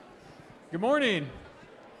Good morning.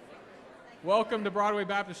 Welcome to Broadway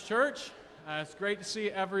Baptist Church. It's great to see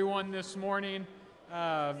everyone this morning.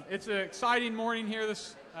 It's an exciting morning here.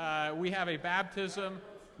 We have a baptism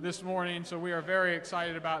this morning, so we are very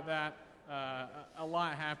excited about that. A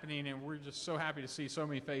lot happening, and we're just so happy to see so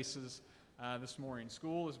many faces this morning.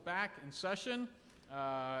 School is back in session,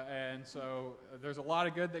 and so there's a lot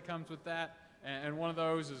of good that comes with that. And one of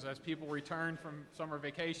those is as people return from summer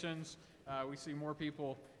vacations, we see more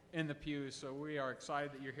people in the pews, so we are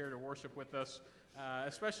excited that you're here to worship with us,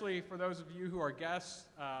 especially for those of you who are guests.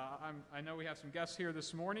 I know we have some guests here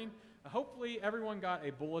this morning. Hopefully everyone got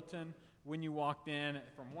a bulletin when you walked in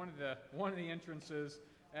from one of the entrances.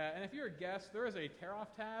 And if you're a guest, there is a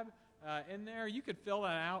tear-off tab in there. You could fill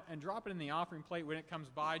that out and drop it in the offering plate when it comes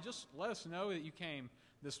by. Just let us know that you came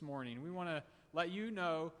this morning. We want to let you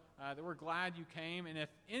know that we're glad you came, and if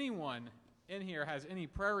anyone in here has any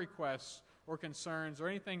prayer requests or concerns or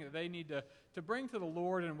anything that they need to bring to the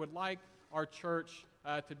Lord and would like our church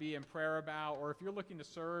to be in prayer about, or if you're looking to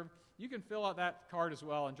serve, you can fill out that card as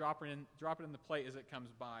well and drop it in the plate as it comes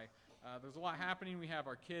by. There's a lot happening. We have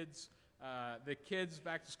our kids, the kids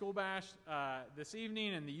back to school bash this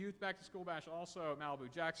evening, and the youth back to school bash also at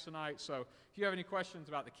Malibu Jacks tonight. So if you have any questions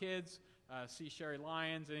about the kids, see Sherry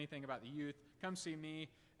Lyons, anything about the youth, come see me.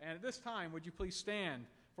 And at this time, would you please stand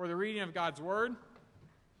for the reading of God's Word?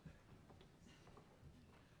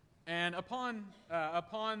 And upon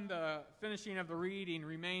the finishing of the reading,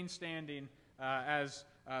 remain standing as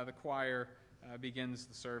the choir begins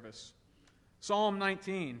the service. Psalm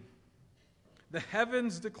 19. The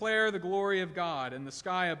heavens declare the glory of God, and the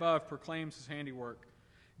sky above proclaims his handiwork.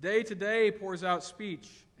 Day to day pours out speech,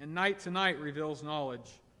 and night to night reveals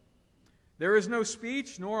knowledge. There is no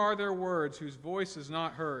speech, nor are there words whose voice is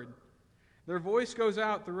not heard. Their voice goes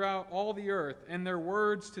out throughout all the earth, and their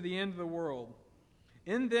words to the end of the world.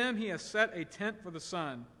 In them he has set a tent for the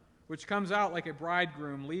sun, which comes out like a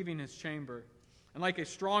bridegroom leaving his chamber, and like a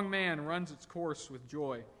strong man runs its course with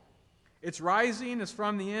joy. Its rising is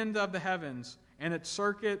from the end of the heavens, and its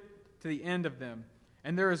circuit to the end of them,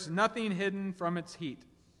 and there is nothing hidden from its heat.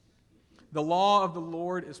 The law of the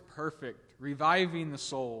Lord is perfect, reviving the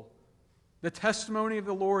soul. The testimony of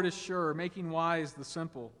the Lord is sure, making wise the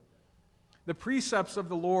simple. The precepts of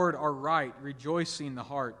the Lord are right, rejoicing the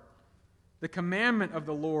heart. The commandment of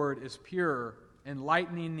the Lord is pure,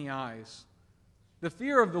 enlightening the eyes. The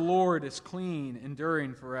fear of the Lord is clean,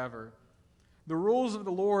 enduring forever. The rules of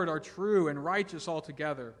the Lord are true and righteous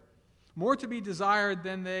altogether, more to be desired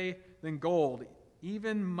than gold,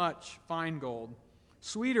 even much fine gold,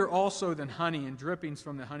 sweeter also than honey and drippings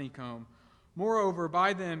from the honeycomb. Moreover,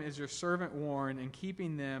 by them is your servant warned, and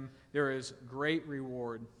keeping them there is great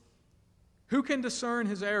reward. Who can discern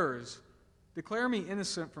his errors? Declare me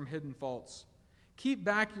innocent from hidden faults. Keep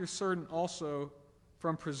back your servant also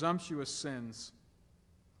from presumptuous sins.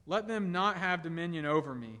 Let them not have dominion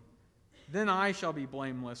over me. Then I shall be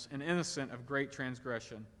blameless and innocent of great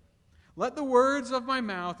transgression. Let the words of my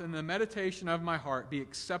mouth and the meditation of my heart be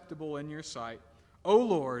acceptable in your sight, O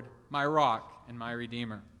Lord, my rock and my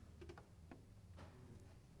redeemer.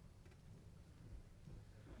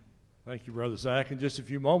 Thank you, Brother Zach. In just a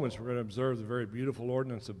few moments, we're going to observe the very beautiful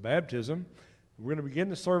ordinance of baptism. We're going to begin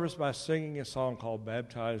the service by singing a song called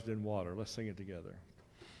Baptized in Water. Let's sing it together.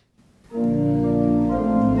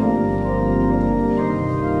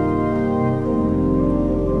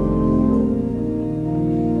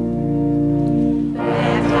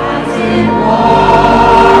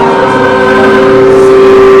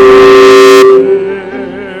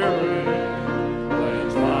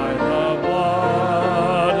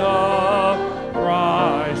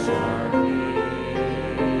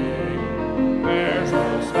 There's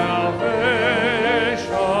no salvation,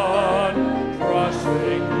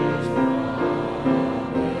 trusting His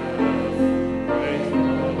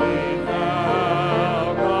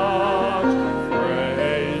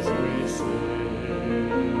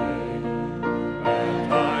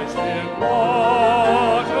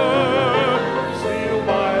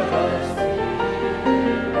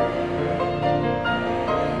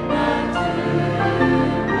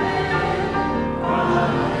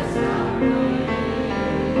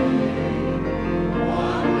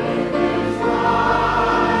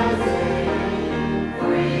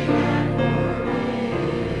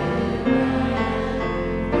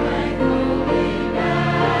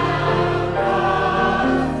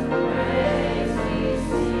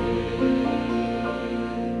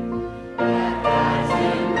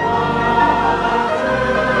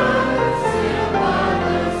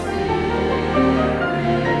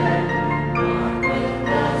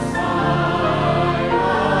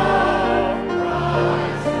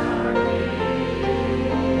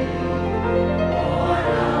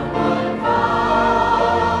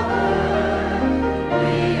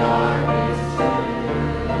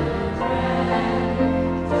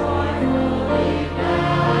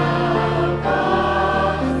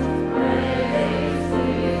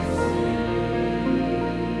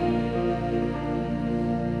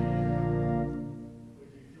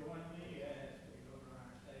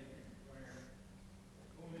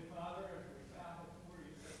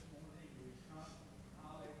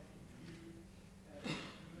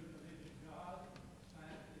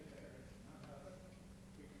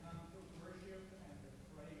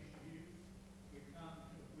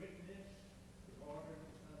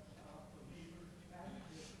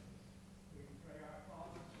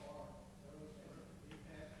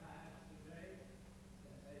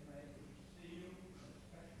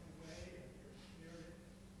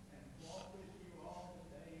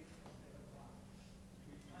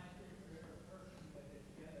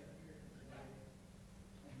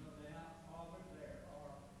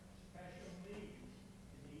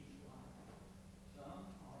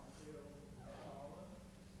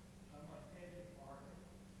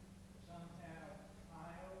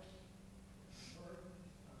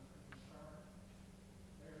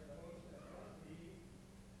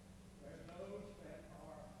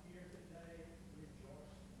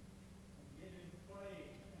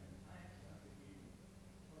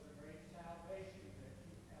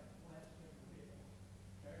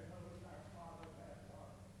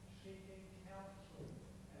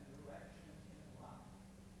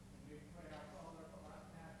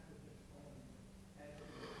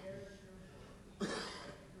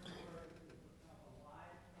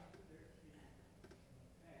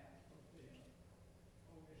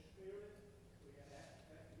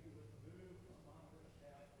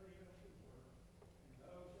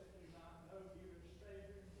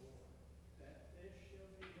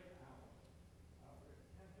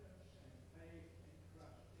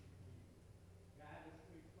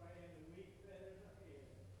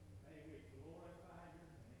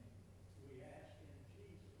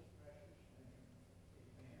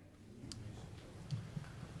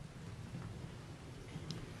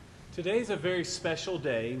Today's a very special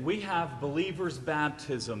day. We have believers'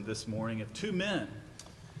 baptism this morning of 2 men.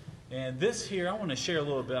 And this here, I want to share a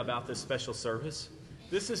little bit about this special service.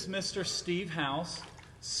 This is Mr. Steve House.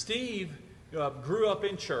 Steve grew up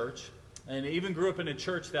in church, and even grew up in a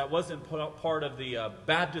church that wasn't part of the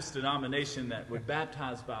Baptist denomination that would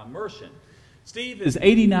baptize by immersion. Steve is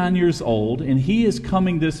 89 years old, and he is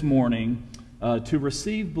coming this morning to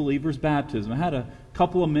receive believers' baptism. I had a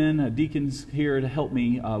couple of men, deacons here to help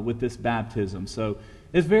me with this baptism. So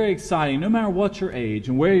it's very exciting. No matter what your age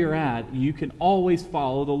and where you're at, you can always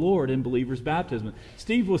follow the Lord in believers' baptism.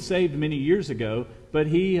 Steve was saved many years ago, but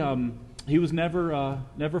he was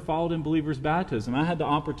never followed in believers' baptism. I had the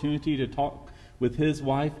opportunity to talk with his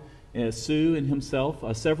wife, Sue, and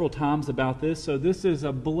himself several times about this. So this is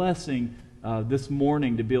a blessing this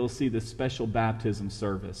morning to be able to see this special baptism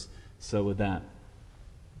service. So with that,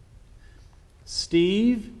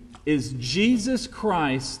 Steve, is Jesus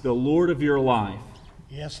Christ the Lord of your life?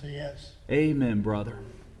 Yes, He is. Amen, brother.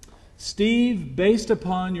 Steve, based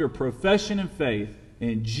upon your profession and faith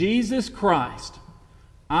in Jesus Christ,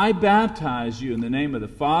 I baptize you in the name of the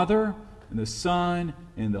Father, and the Son,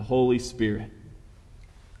 and the Holy Spirit.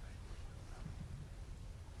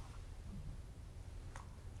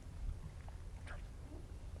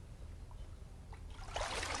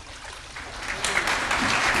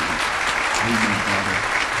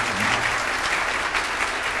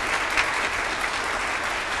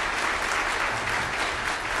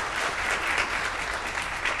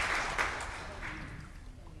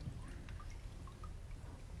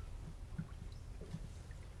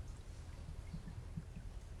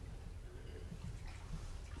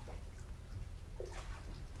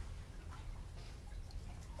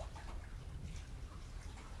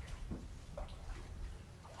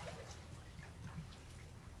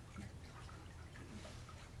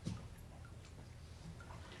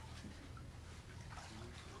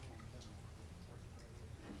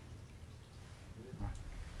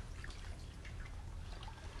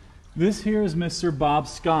 This here is Mr. Bob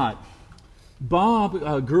Scott.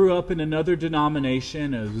 Bob grew up in another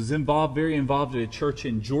denomination, was very involved in a church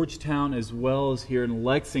in Georgetown as well as here in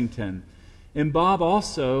Lexington. And Bob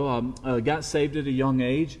also got saved at a young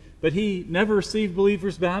age, but he never received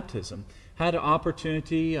believer's baptism. Had an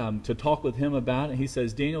opportunity to talk with him about it. He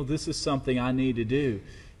says, Daniel, this is something I need to do.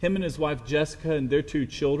 Him and his wife Jessica and their 2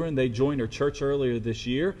 children, they joined our church earlier this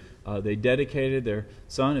year. They dedicated their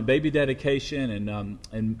son a baby dedication,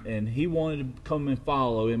 and he wanted to come and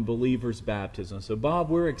follow in believer's baptism. So Bob,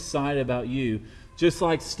 we're excited about you, just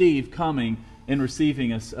like Steve coming and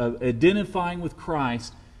receiving us, identifying with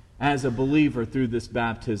Christ as a believer through this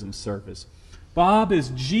baptism service. Bob,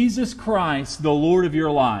 is Jesus Christ the Lord of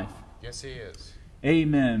your life? Yes, He is.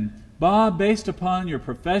 Amen. Bob, based upon your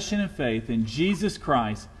profession and faith in Jesus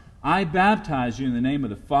Christ, I baptize you in the name of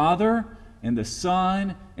the Father, and the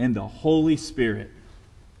Son, and the Holy Spirit.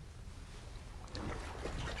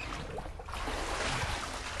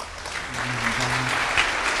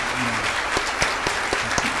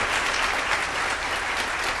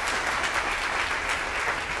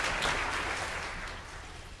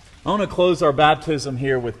 I want to close our baptism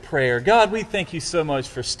here with prayer. God, we thank you so much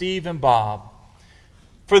for Steve and Bob,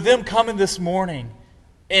 for them coming this morning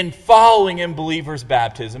and following in believers'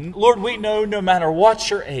 baptism. Lord, we know no matter what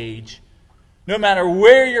your age, no matter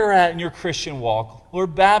where you're at in your Christian walk,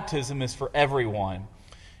 Lord, baptism is for everyone.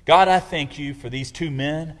 God, I thank you for these 2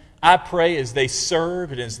 men. I pray as they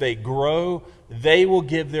serve and as they grow, they will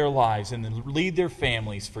give their lives and lead their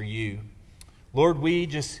families for you. Lord, we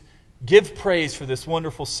just give praise for this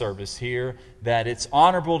wonderful service here, that it's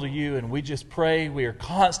honorable to you, and we just pray we are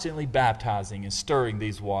constantly baptizing and stirring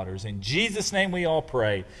these waters. In Jesus' name we all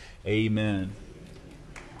pray. Amen.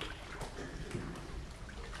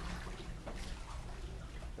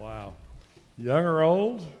 Wow. Young or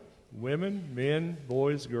old, women, men,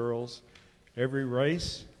 boys, girls, every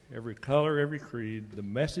race, every color, every creed, the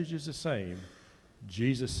message is the same.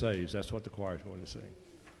 Jesus saves. That's what the choir's going to sing.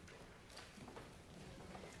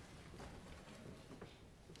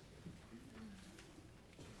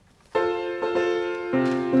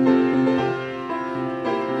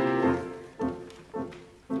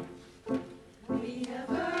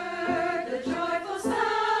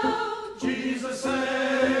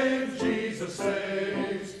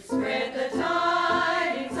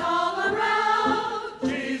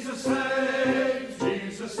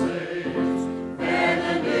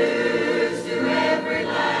 Every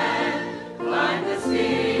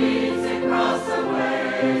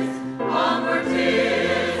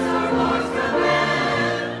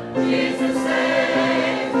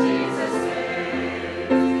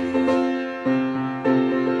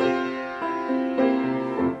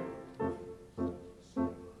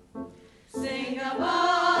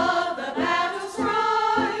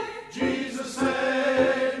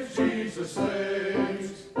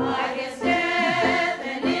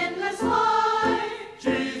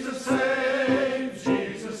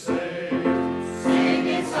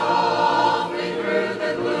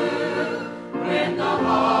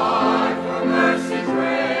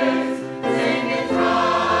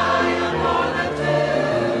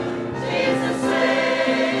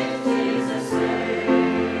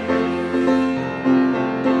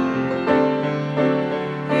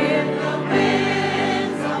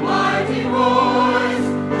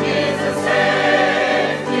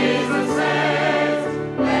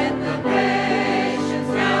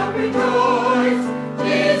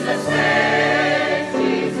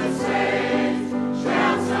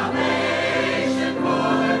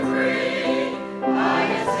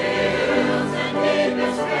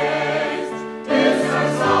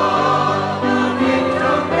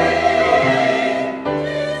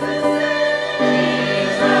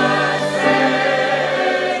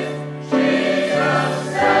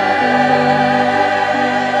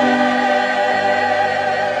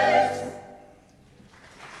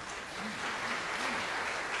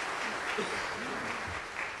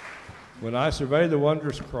survey the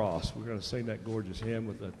wondrous cross. We're going to sing that gorgeous hymn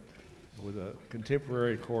with a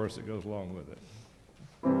contemporary chorus that goes along with it.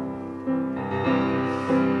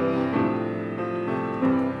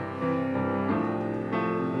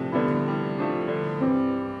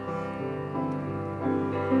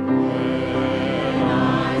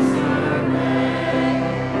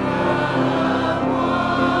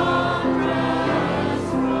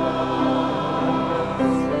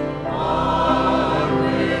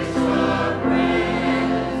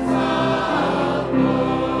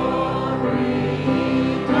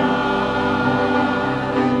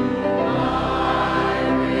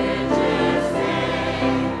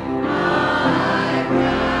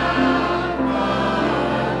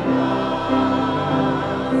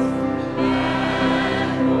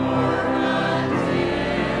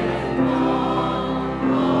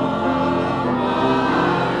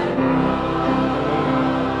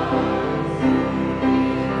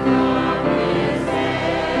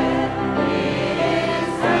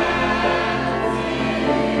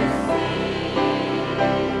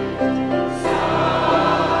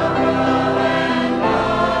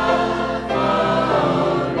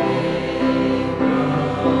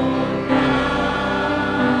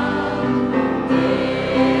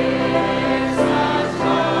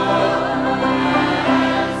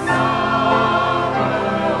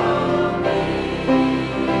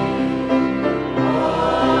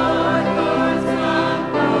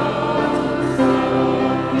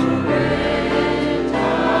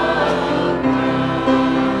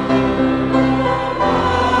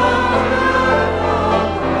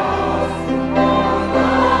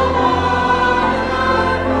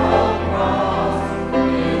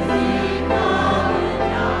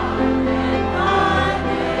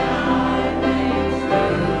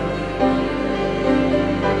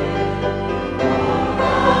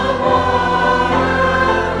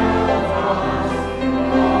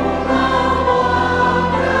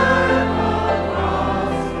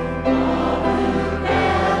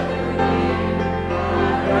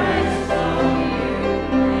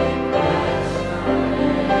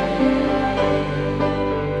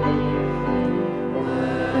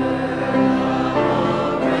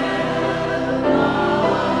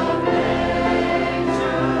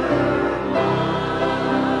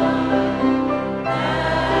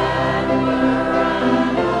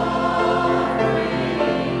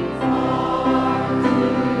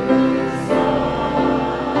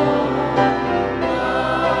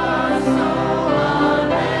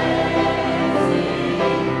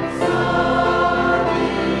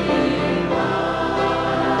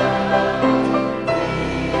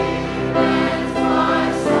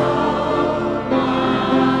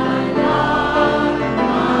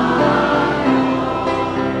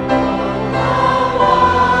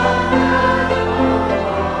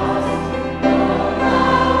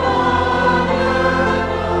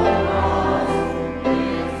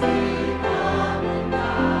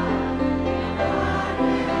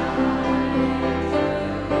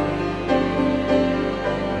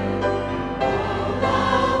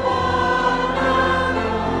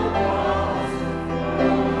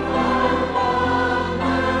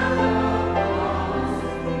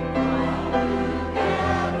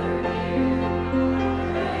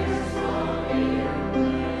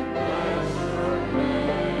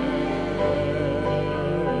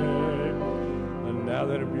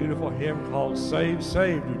 Hymn called Saved,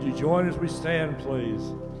 Saved. Would you join as we stand,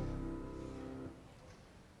 please?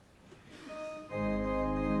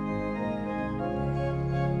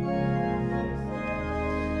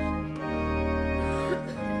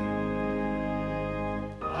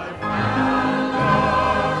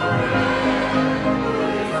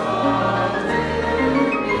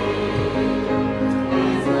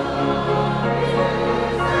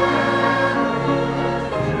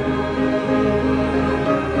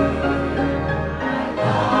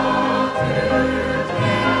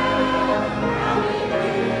 Yeah.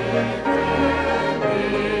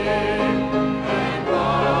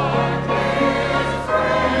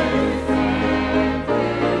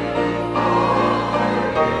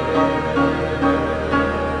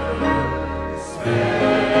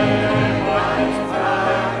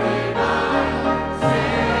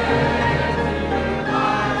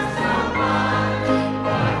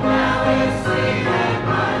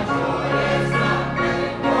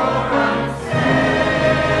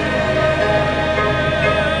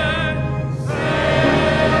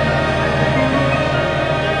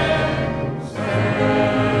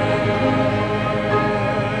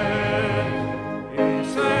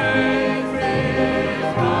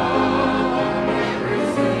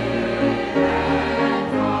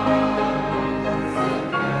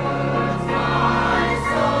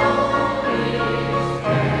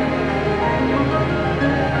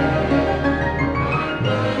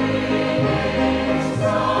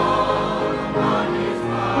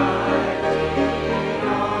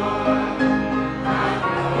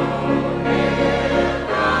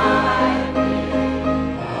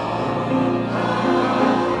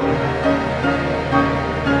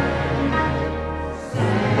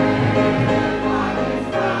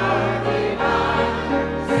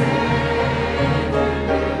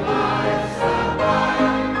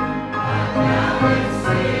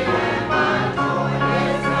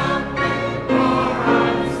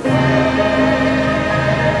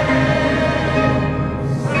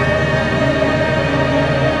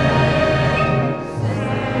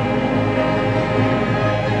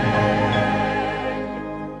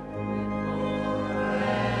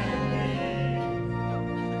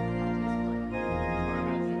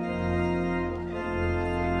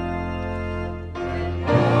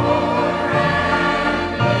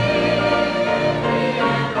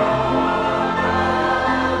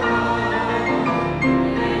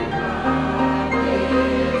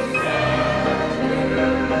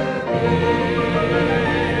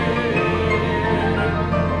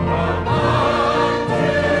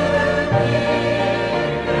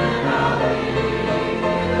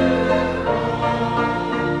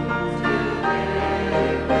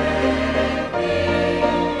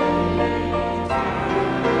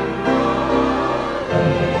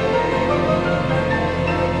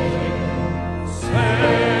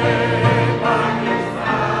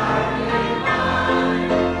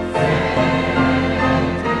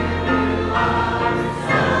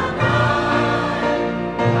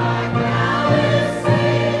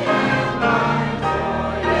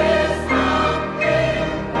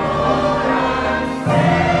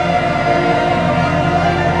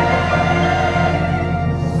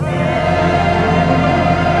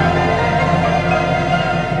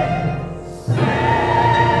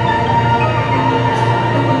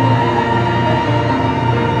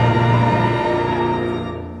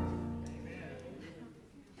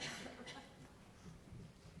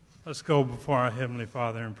 go before our Heavenly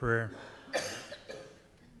Father in prayer.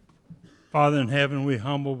 Father in heaven, we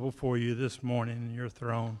humble before you this morning in your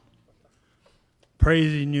throne,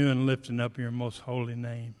 praising you and lifting up your most holy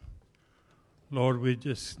name. Lord, we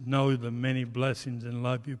just know the many blessings and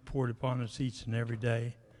love you poured upon us each and every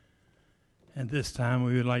day. And this time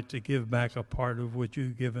we would like to give back a part of what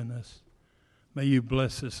you've given us. May you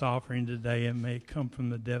bless this offering today, and may it come from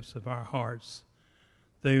the depths of our hearts.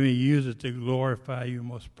 They may use it to glorify your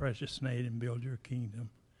most precious name and build your kingdom.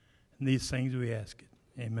 And these things we ask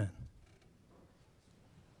it. Amen.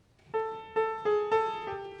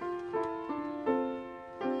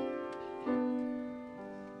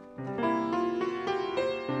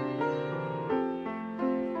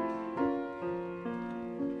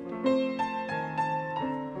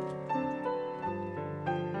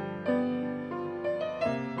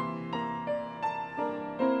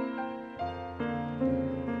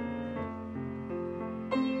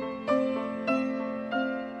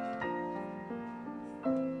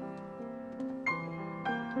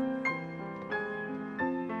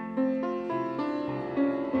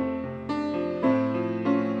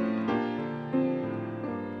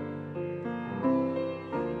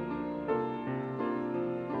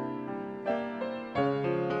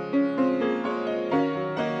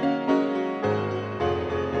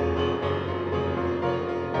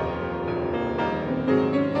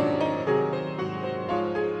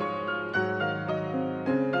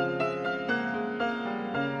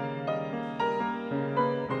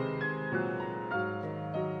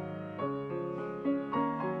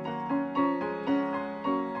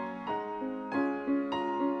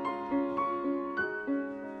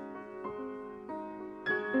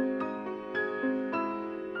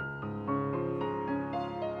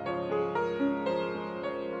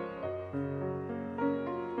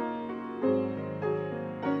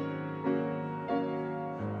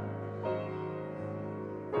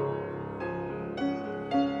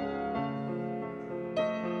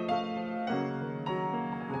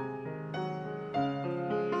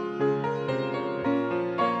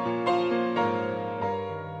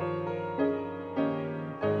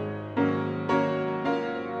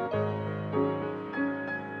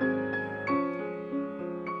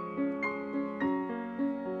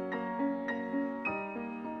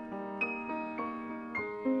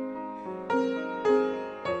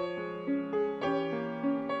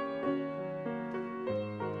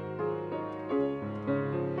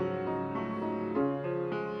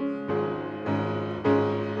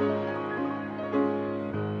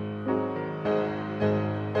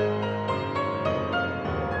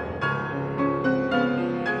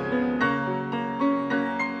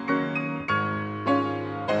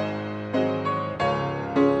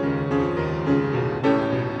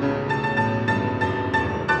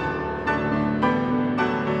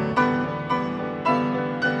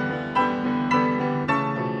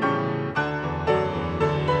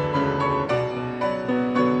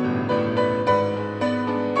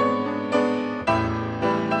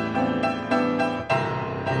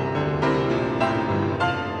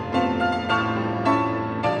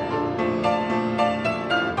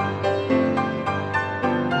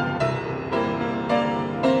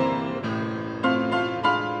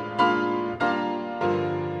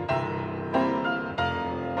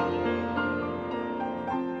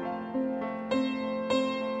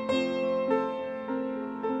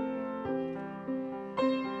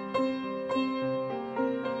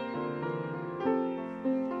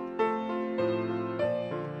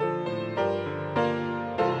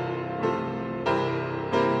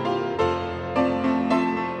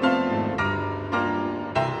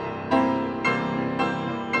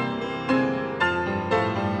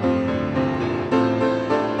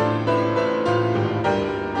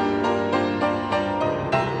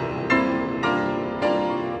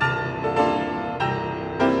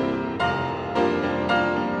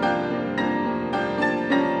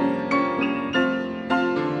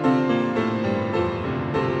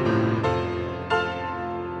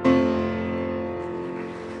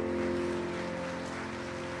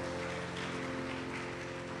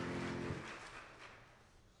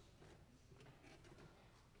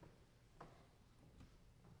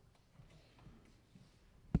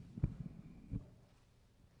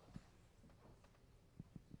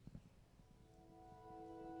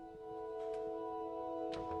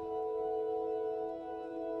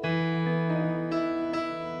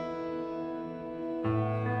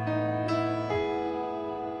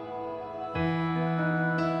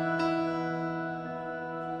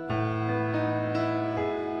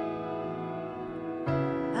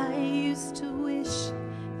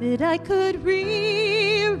 that I could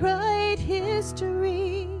rewrite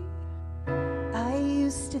history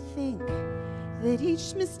that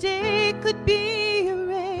each mistake could be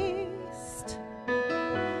erased,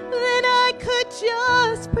 then I could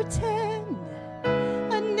just pretend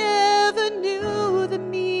I never knew the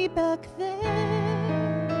me back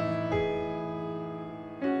then.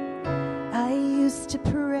 I used to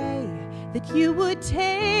pray that you would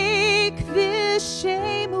take this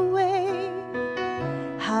shame away,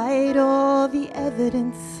 hide all the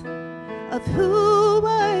evidence of who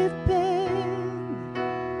I've been.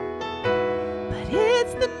 But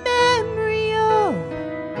it's the memory of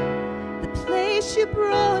the place you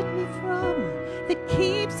brought me from that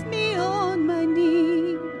keeps me on my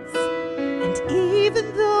knees. And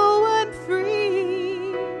even though I'm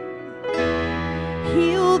free,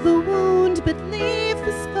 heal the wound but leave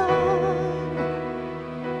the scar,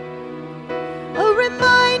 a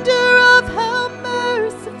reminder of how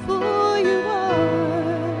merciful you are.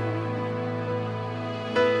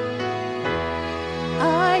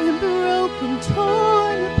 I am broken,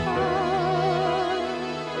 torn apart.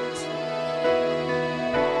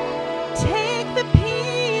 Take the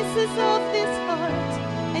pieces of this heart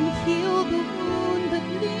and heal the wound, but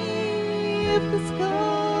leave the scar.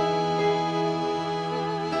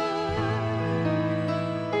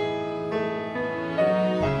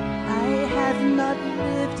 I have not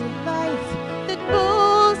lived a life that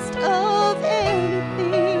boasts of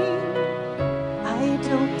anything. I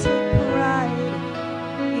don't take pride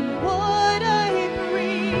in what I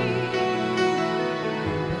bring.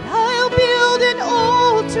 I'll build an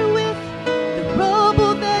altar with the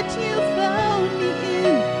rubble that you found me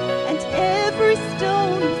in, and every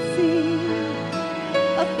stone will sing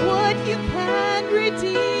of what you can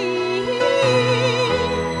redeem.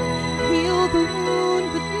 Heal the wound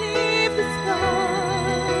but leave the scar,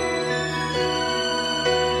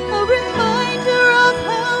 a reminder of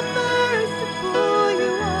how merciful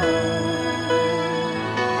you are.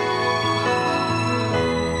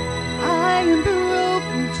 I am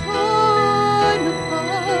broken, torn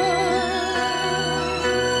apart.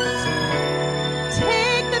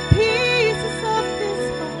 Take the pieces of this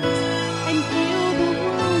heart and heal the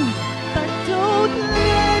wound, but don't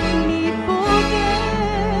let me forget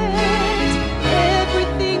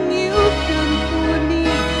everything you've done for me.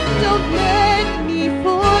 Don't let me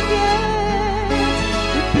forget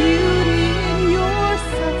the beauty in your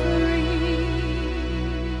suffering.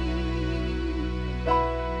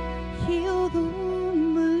 Heal the wound,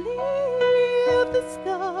 relieve the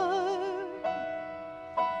scar,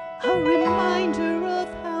 a reminder of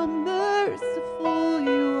how merciful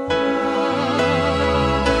you are.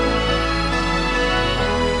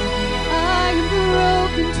 I am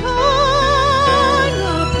broken, torn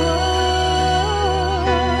apart.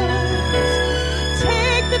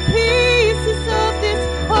 Take the pieces of this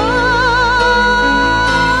heart,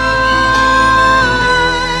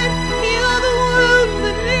 heal the wound,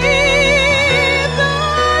 but leave the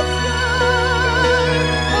scar,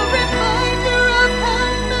 a reminder of how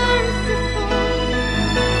merciful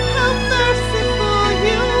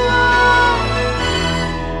you are.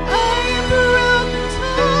 I am broken,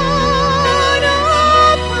 torn apart.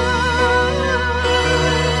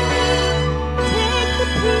 Take the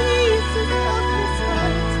pieces of this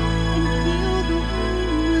heart and heal the wound,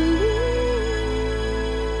 relieve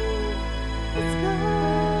the scar.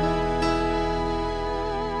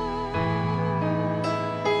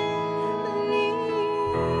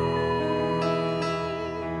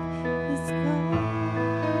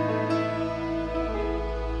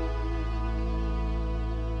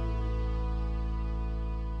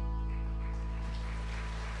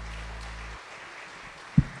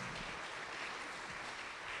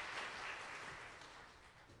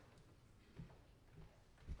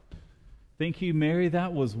 Thank you, Mary.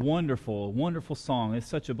 That was wonderful. A wonderful song. It's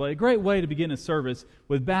such a great way to begin a service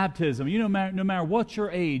with baptism. You know, no matter what your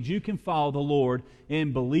age, you can follow the Lord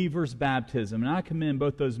in believer's baptism. And I commend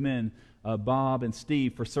both those men, Bob and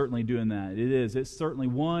Steve, for certainly doing that. It's certainly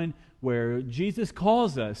one where Jesus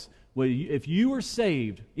calls us. Well, if you are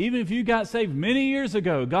saved, even if you got saved many years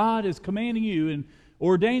ago, God is commanding you and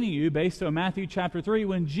ordaining you, based on Matthew chapter 3,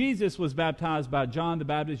 when Jesus was baptized by John the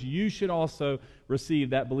Baptist, you should also receive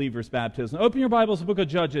that believer's baptism. Open your Bibles to the book of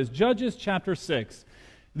Judges, Judges chapter 6.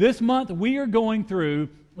 This month we are going through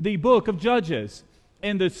the book of Judges,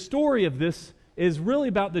 and the story of this is really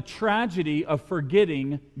about the tragedy of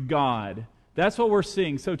forgetting God. That's what we're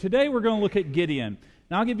seeing. So today we're going to look at Gideon.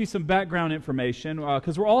 Now I'll give you some background information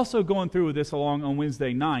because we're also going through with this along on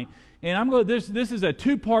Wednesday night. And this is a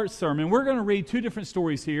two-part sermon. We're going to read two different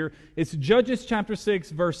stories here. It's Judges chapter 6,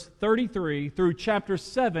 verse 33 through chapter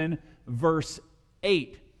 7, verse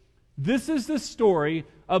 8. This is the story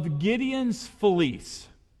of Gideon's fleece.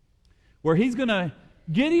 where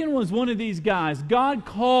Gideon was one of these guys. God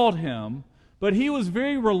called him, but he was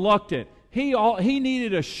very reluctant. He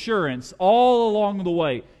needed assurance all along the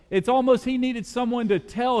way. It's almost he needed someone to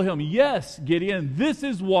tell him, yes, Gideon, this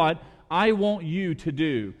is what I want you to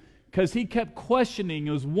do. Because he kept questioning,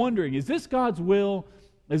 he was wondering, is this God's will?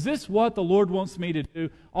 Is this what the Lord wants me to do?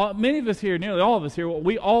 Many of us here, nearly all of us here,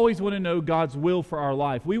 we always want to know God's will for our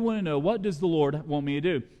life. We want to know, what does the Lord want me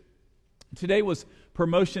to do? Today was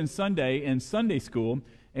Promotion Sunday in Sunday school,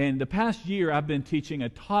 and the past year I've been teaching a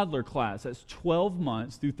toddler class. That's 12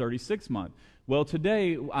 months through 36 months. Well,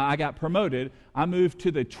 today I got promoted. I moved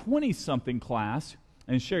to the 20-something class,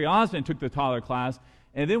 and Sherry Osmond took the toddler class,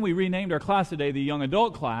 and then we renamed our class today the young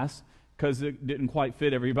adult class, because it didn't quite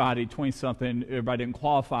fit everybody, 20-something, everybody didn't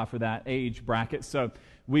qualify for that age bracket. So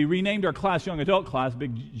we renamed our class young adult class,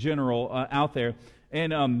 big general out there.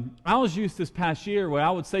 And I was used this past year where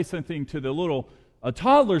I would say something to the little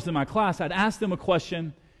toddlers in my class. I'd ask them a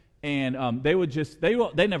question, and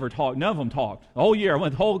they never talked. None of them talked. The whole year, I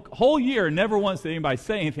went the whole year, never once did anybody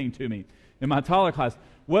say anything to me in my toddler class.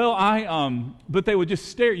 Well, but they would just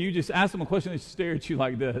stare at you. Just ask them a question, they stare at you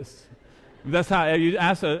like this. That's how you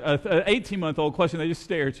ask an 18-month-old question, they just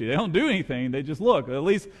stare at you. They don't do anything, they just look. At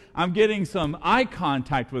least I'm getting some eye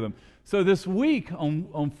contact with them. So this week,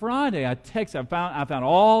 on Friday, I found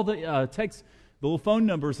all the the little phone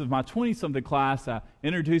numbers of my 20-something class. I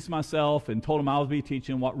introduced myself and told them I would be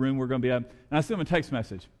teaching, what room we're going to be at, and I sent them a text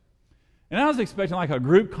message. And I was expecting like a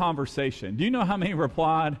group conversation. Do you know how many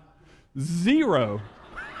replied? 0.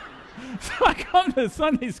 So I come to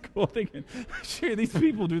Sunday school thinking, sure, these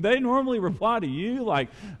people, do they normally reply to you? Like,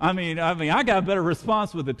 I mean, I got a better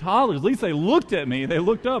response with the toddlers. At least they looked at me. They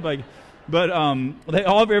looked up. But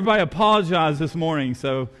everybody apologized this morning.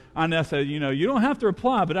 So I said, you don't have to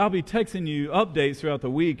reply, but I'll be texting you updates throughout the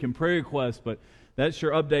week and prayer requests. But that's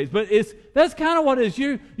your updates. But that's kind of what it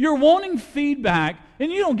is. You're wanting feedback,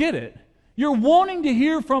 and you don't get it. You're wanting to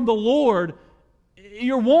hear from the Lord.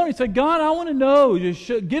 You're wanting to say, God, I want to know.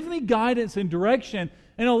 Give me guidance and direction.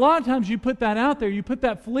 And a lot of times you put that out there. You put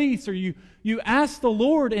that fleece, or you ask the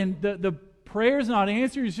Lord, and the prayer's not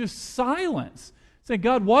answered. It's just silence. Say,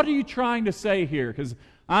 God, what are you trying to say here? Because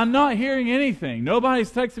I'm not hearing anything.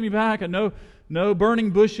 Nobody's texting me back. No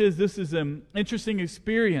burning bushes. This is an interesting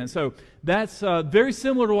experience. So that's very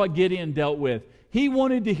similar to what Gideon dealt with. He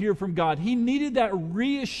wanted to hear from God. He needed that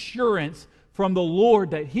reassurance from the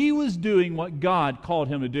Lord that he was doing what God called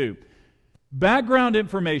him to do. Background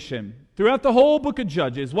information. Throughout the whole book of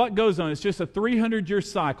Judges, what goes on? It's just a 300-year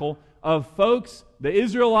cycle of folks, the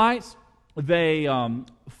Israelites, they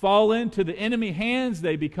fall into the enemy hands.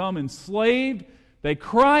 They become enslaved. They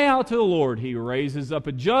cry out to the Lord. He raises up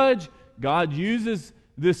a judge. God uses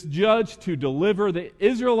this judge to deliver the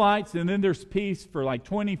Israelites, and then there's peace for like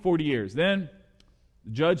 20, 40 years. Then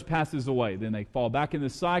the judge passes away. Then they fall back in the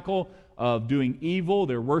cycle of doing evil.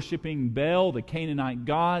 They're worshiping Baal, the Canaanite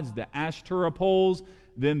gods, the Ashtoreth poles.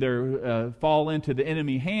 Then they fall into the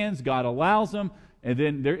enemy hands. God allows them. And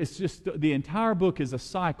then it's just the entire book is a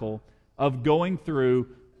cycle of going through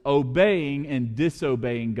obeying and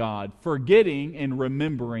disobeying God, forgetting and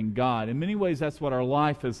remembering God. In many ways, that's what our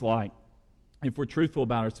life is like, if we're truthful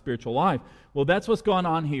about our spiritual life. Well, that's what's going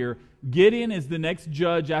on here. Gideon is the next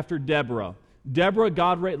judge after Deborah.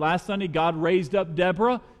 Last Sunday, God raised up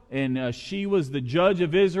Deborah, and she was the judge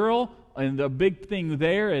of Israel. And the big thing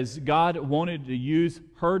there is God wanted to use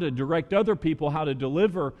her to direct other people how to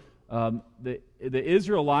deliver the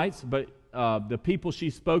Israelites, but the people she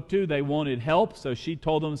spoke to, they wanted help, so she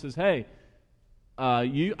told them, says, hey,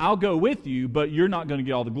 I'll go with you, but you're not going to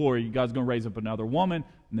get all the glory. God's going to raise up another woman.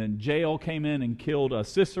 And then Jael came in and killed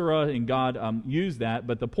Sisera, and God used that.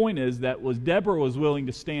 But the point is that Deborah was willing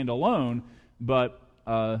to stand alone, but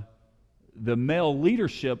the male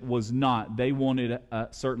leadership was not. They wanted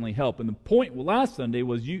certainly help. And the point last Sunday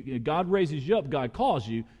was God raises you up, God calls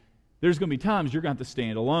you. There's going to be times you're going to have to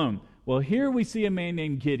stand alone. Well, here we see a man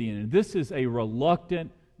named Gideon, and this is a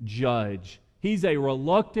reluctant judge. He's a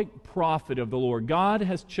reluctant prophet of the Lord. God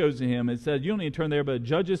has chosen him. It says, you don't need to turn there, but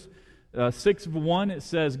Judges 6:1, it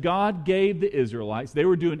says, God gave the Israelites, they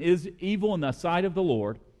were doing evil in the sight of the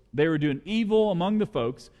Lord. They were doing evil among the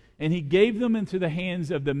folks, and he gave them into the hands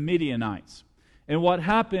of the Midianites. And what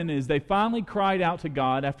happened is they finally cried out to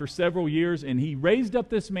God after several years, and he raised up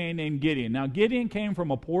this man named Gideon. Now, Gideon came from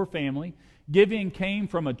a poor family. Gideon came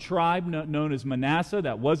from a tribe known as Manasseh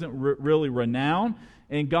that wasn't really renowned.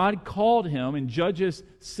 And God called him in Judges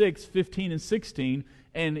 6:15 and 16,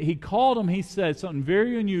 And he called them, he said something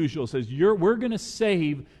very unusual. He says, we're going to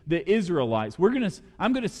save the Israelites.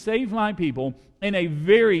 I'm going to save my people in a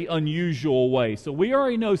very unusual way. So we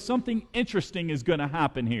already know something interesting is going to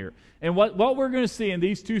happen here. And what we're going to see in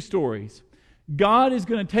these two stories, God is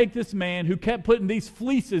going to take this man who kept putting these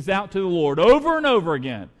fleeces out to the Lord over and over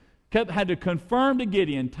again, had to confirm to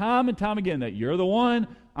Gideon time and time again that you're the one,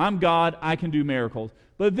 I'm God, I can do miracles.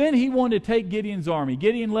 But then he wanted to take Gideon's army.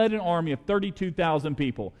 Gideon led an army of 32,000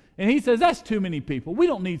 people. And he says, that's too many people. We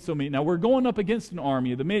don't need so many. Now, we're going up against an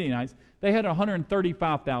army of the Midianites. They had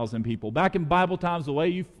 135,000 people. Back in Bible times, the way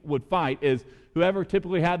you would fight is whoever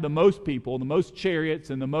typically had the most people, the most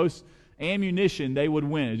chariots, and the most ammunition, they would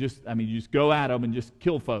win. You just go at them and just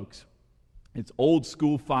kill folks. It's old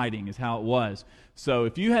school fighting is how it was. So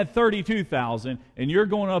if you had 32,000 and you're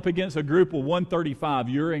going up against a group of 135,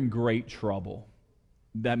 you're in great trouble.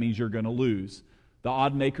 That means you're going to lose. The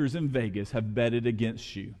odd makers in Vegas have betted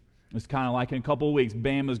against you. It's kind of like in a couple of weeks,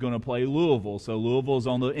 Bama's going to play Louisville. So Louisville's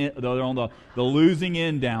on the losing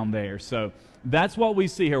end down there. So that's what we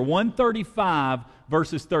see here. 135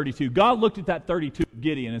 versus 32. God looked at that 32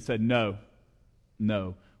 Gideon and said, no,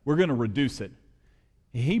 we're going to reduce it.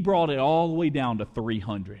 He brought it all the way down to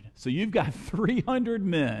 300. So you've got 300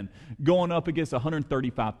 men going up against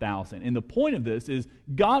 135,000. And the point of this is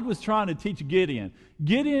God was trying to teach Gideon,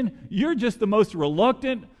 you're just the most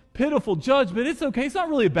reluctant, pitiful judge, but it's okay. It's not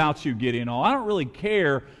really about you, Gideon. I don't really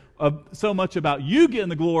care so much about you getting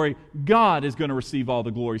the glory. God is going to receive all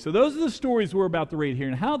the glory. So those are the stories we're about to read here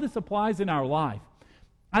and how this applies in our life.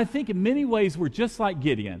 I think in many ways we're just like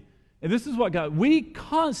Gideon. And this is what we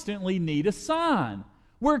constantly need a sign.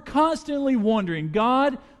 We're constantly wondering,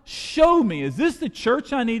 God, show me, is this the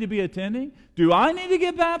church I need to be attending? Do I need to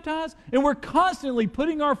get baptized? And we're constantly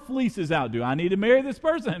putting our fleeces out. Do I need to marry this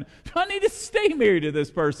person? Do I need to stay married to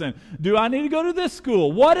this person? Do I need to go to this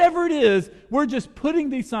school? Whatever it is, we're just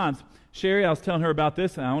putting these signs. Sherry, I was telling her about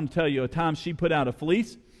this, and I want to tell you a time she put out a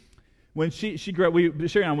fleece. When Sherry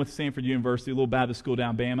and I went to Stanford University, a little Baptist school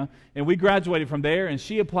down in Bama, and we graduated from there, and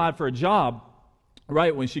she applied for a job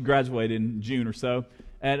right when she graduated in June or so,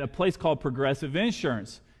 at a place called Progressive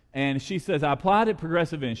Insurance. And she says, I applied at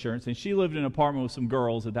Progressive Insurance, and she lived in an apartment with some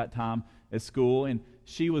girls at that time at school, and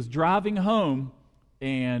she was driving home,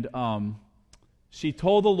 and she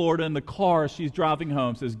told the Lord in the car as she's driving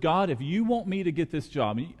home, says, God, if you want me to get this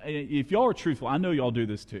job, if y'all are truthful, I know y'all do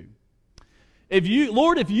this too.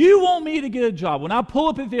 Lord, if you want me to get a job, when I pull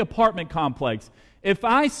up at the apartment complex, if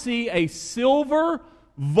I see a silver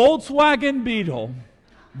Volkswagen Beetle,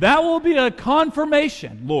 that will be a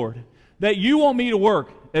confirmation, Lord, that you want me to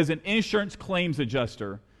work as an insurance claims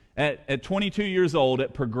adjuster at 22 years old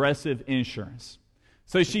at Progressive Insurance.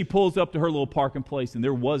 So she pulls up to her little parking place, and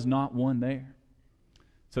there was not one there.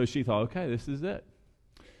 So she thought, okay, this is it.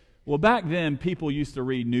 Well, back then, people used to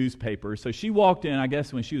read newspapers. So she walked in, I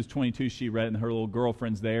guess when she was 22, she read it, and her little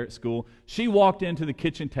girlfriend's there at school. She walked into the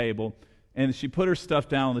kitchen table, and she put her stuff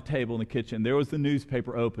down on the table in the kitchen. There was the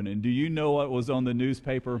newspaper open. And do you know what was on the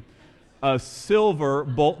newspaper? A silver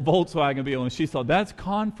Volkswagen Beetle. And she thought, that's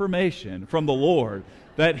confirmation from the Lord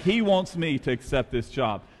that He wants me to accept this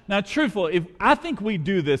job. Now, truthfully, I think we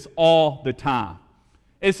do this all the time.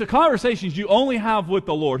 It's the conversations you only have with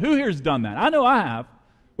the Lord. Who here's done that? I know I have.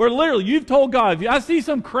 Where literally you've told God, if I see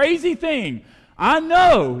some crazy thing, I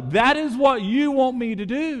know that is what you want me to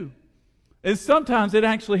do. And sometimes it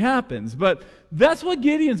actually happens. But that's what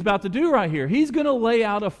Gideon's about to do right here. He's going to lay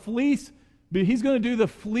out a fleece. He's going to do the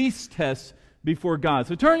fleece test before God.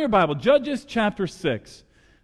 So turn your Bible, Judges chapter 6.